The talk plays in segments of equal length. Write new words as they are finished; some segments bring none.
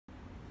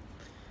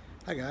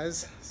Hi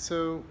guys.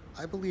 So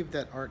I believe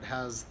that art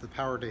has the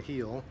power to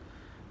heal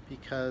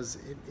because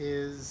it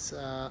is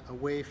a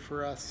way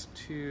for us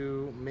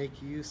to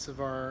make use of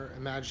our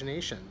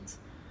imaginations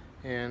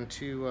and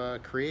to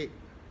create.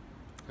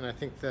 And I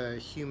think the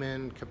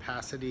human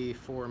capacity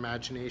for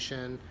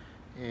imagination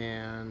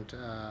and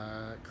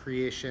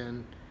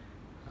creation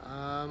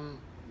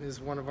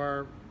is one of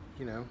our,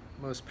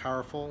 most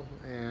powerful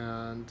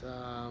and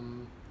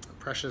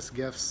precious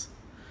gifts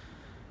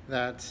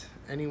that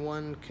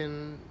anyone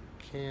can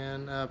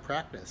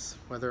practice,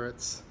 whether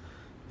it's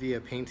via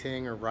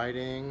painting or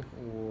writing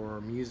or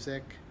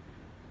music,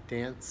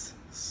 dance,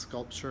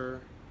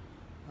 sculpture,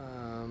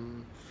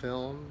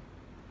 film,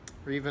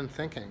 or even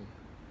thinking.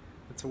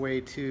 It's a way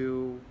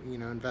to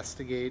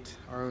investigate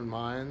our own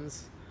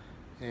minds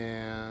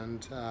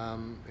and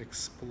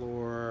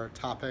explore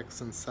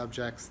topics and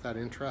subjects that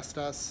interest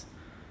us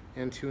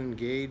and to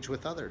engage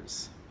with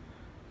others.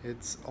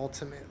 It's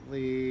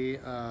ultimately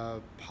a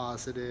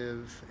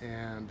positive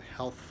and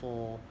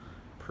healthful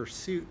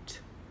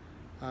pursuit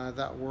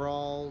that we're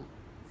all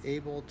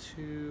able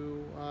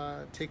to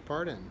take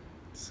part in.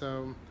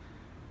 So,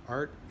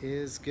 art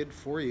is good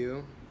for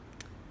you.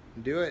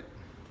 Do it.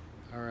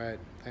 All right.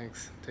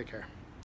 Thanks. Take care.